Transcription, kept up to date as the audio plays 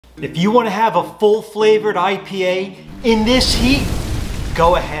If you want to have a full flavored IPA in this heat,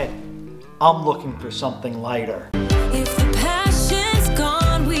 go ahead. I'm looking for something lighter. If the passion's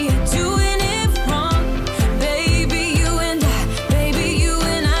gone, we are doing it wrong. Baby, you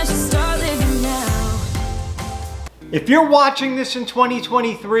and I should start living now. If you're watching this in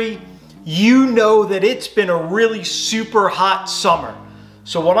 2023, you know that it's been a really super hot summer.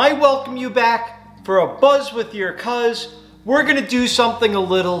 So when I welcome you back for a buzz with your cuz, we're gonna do something a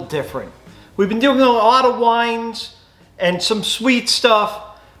little different. We've been doing a lot of wines and some sweet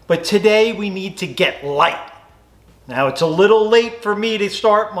stuff, but today we need to get light. Now it's a little late for me to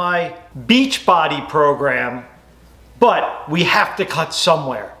start my beach body program, but we have to cut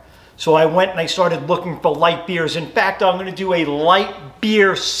somewhere. So I went and I started looking for light beers. In fact, I'm gonna do a light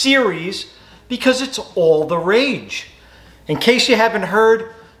beer series because it's all the rage. In case you haven't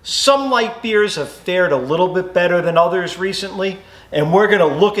heard, some light beers have fared a little bit better than others recently, and we're gonna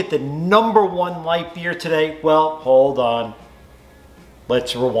look at the #1 light beer today. Well, hold on.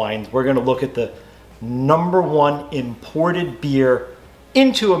 Let's rewind. We're gonna look at the #1 imported beer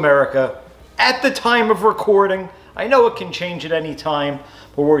into America at the time of recording. I know it can change at any time,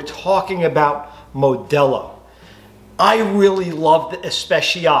 but we're talking about Modelo. I really love the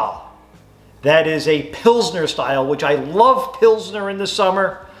Especial. That is a Pilsner style, which I love Pilsner in the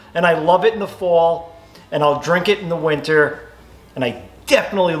summer, and I love it in the fall, and I'll drink it in the winter, and I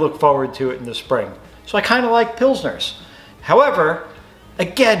definitely look forward to it in the spring. So I kind of like Pilsners. However,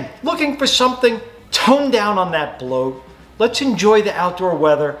 again, looking for something toned down on that bloat. Let's enjoy the outdoor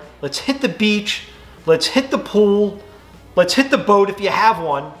weather. Let's hit the beach. Let's hit the pool. Let's hit the boat if you have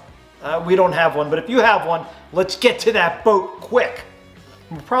one. We don't have one, but if you have one, let's get to that boat quick.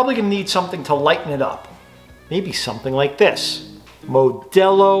 We're probably gonna need something to lighten it up. Maybe something like this.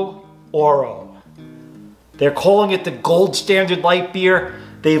 Modelo Oro. They're calling it the gold standard light beer.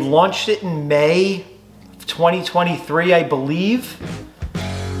 They launched it in May of 2023, I believe.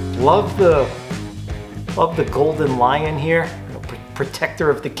 Love the golden lion here. Protector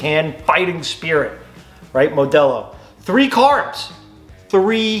of the can, fighting spirit, right? Modelo. 3 carbs.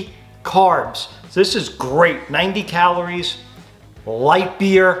 3 carbs. So this is great. 90 calories, light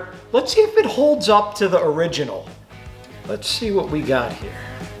beer. Let's see if it holds up to the original. Let's see what we got here.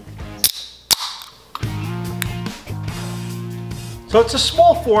 So it's a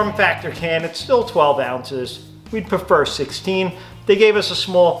small form factor can. It's still 12 ounces. We'd prefer 16. They gave us a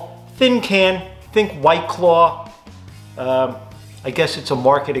small thin can. Think White Claw. I guess it's a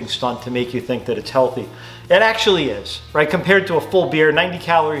marketing stunt to make you think that it's healthy. It actually is, right? Compared to a full beer, 90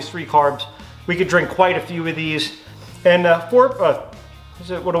 calories, 3 carbs. We could drink quite a few of these. And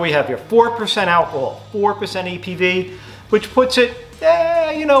what do we have here? 4% alcohol, 4% APV, which puts it,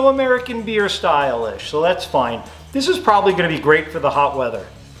 you know, American beer style-ish. So that's fine. This is probably gonna be great for the hot weather.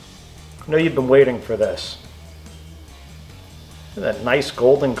 I know you've been waiting for this. Look at that nice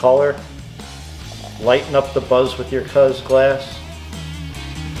golden color. Lighten up the buzz with your cuz glass.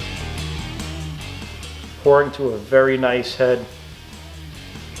 Pouring to a very nice head.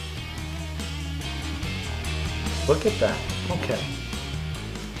 Look at that. Okay.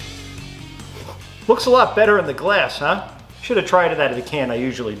 Looks a lot better in the glass, huh? Should have tried it out of the can. I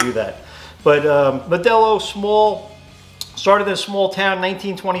usually do that. But Modelo, small, started in a small town,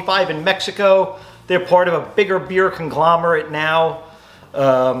 1925 in Mexico. They're part of a bigger beer conglomerate now.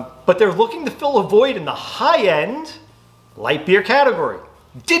 But they're looking to fill a void in the high-end light beer category.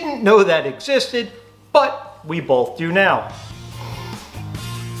 Didn't know that existed, but we both do now.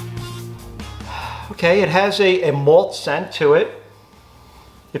 Okay, it has a malt scent to it.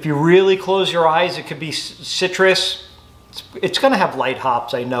 If you really close your eyes, it could be citrus. It's gonna have light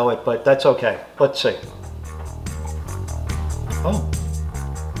hops, I know it, but that's okay. Let's see. Oh.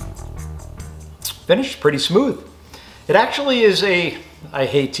 Finished pretty smooth. It actually is a, I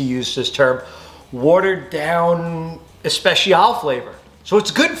hate to use this term, watered down Especial flavor. So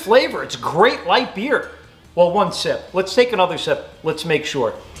it's good flavor, it's great light beer. Well, 1 sip. Let's take another sip. Let's make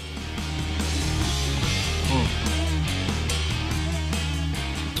sure.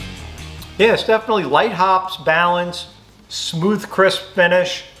 Yeah, it's definitely light hops, balance, smooth, crisp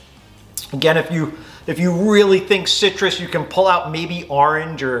finish. Again, if you really think citrus, you can pull out maybe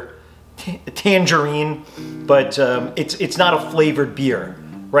orange or tangerine, but it's not a flavored beer,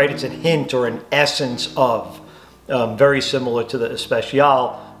 right? It's a hint or an essence of. Very similar to the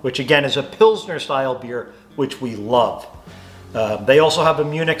Especial, which again is a Pilsner style beer, which we love. They also have a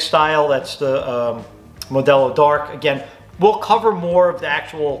Munich style, that's the Modelo Dark. Again, we'll cover more of the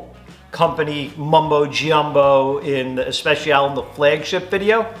actual company mumbo jumbo in the Especial in the flagship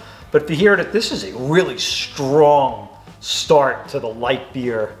video, but to hear that this is a really strong start to the light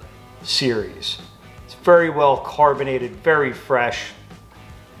beer series. It's very well carbonated, very fresh.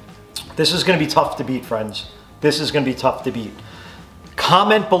 This is going to be tough to beat, friends. This is going to be tough to beat.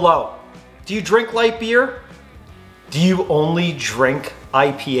 Comment below. Do you drink light beer? Do you only drink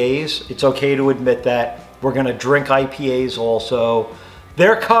IPAs? It's okay to admit that. We're going to drink IPAs also.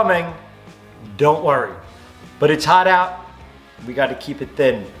 They're coming. Don't worry. But it's hot out. We got to keep it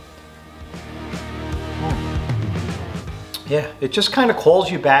thin. Yeah, it just kind of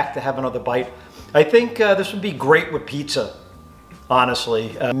calls you back to have another bite. I think this would be great with pizza,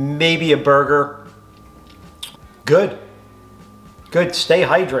 honestly. Maybe a burger. Good. Good. Stay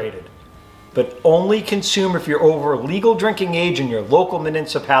hydrated. But only consume if you're over legal drinking age in your local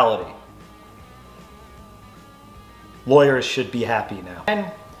municipality. Lawyers should be happy now.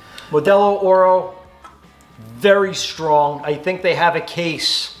 And Modelo Oro, very strong. I think they have a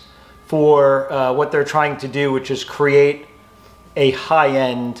case for what they're trying to do, which is create a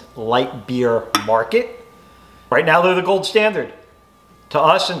high-end light beer market. Right now they're the gold standard. To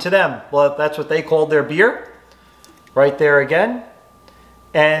us and to them. Well, that's what they called their beer. Right there again.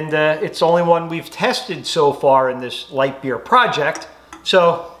 And it's the only one we've tested so far in this light beer project.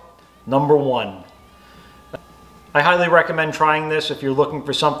 So, number one. I highly recommend trying this if you're looking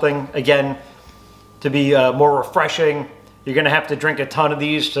for something, again, to be more refreshing. You're gonna have to drink a ton of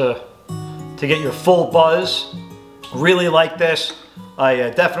these to get your full buzz. Really like this. I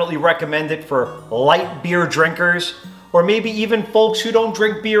definitely recommend it for light beer drinkers, or maybe even folks who don't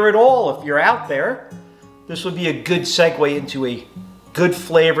drink beer at all. If you're out there, this would be a good segue into a good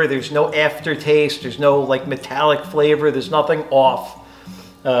flavor. There's no aftertaste. There's no like metallic flavor. There's nothing off.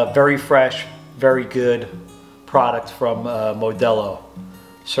 Very fresh, very good product from Modelo,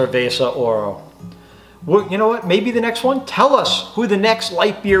 Cerveza Oro. Well, you know what? Maybe the next one, tell us who the next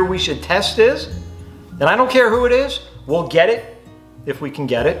light beer we should test is. And I don't care who it is. We'll get it if we can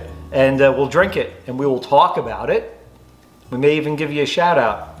get it. And we'll drink it and we will talk about it. We may even give you a shout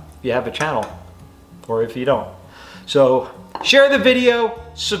out if you have a channel or if you don't. So share the video,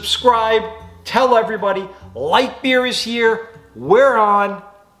 subscribe, tell everybody light beer is here, we're on,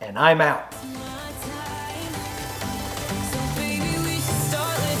 and I'm out.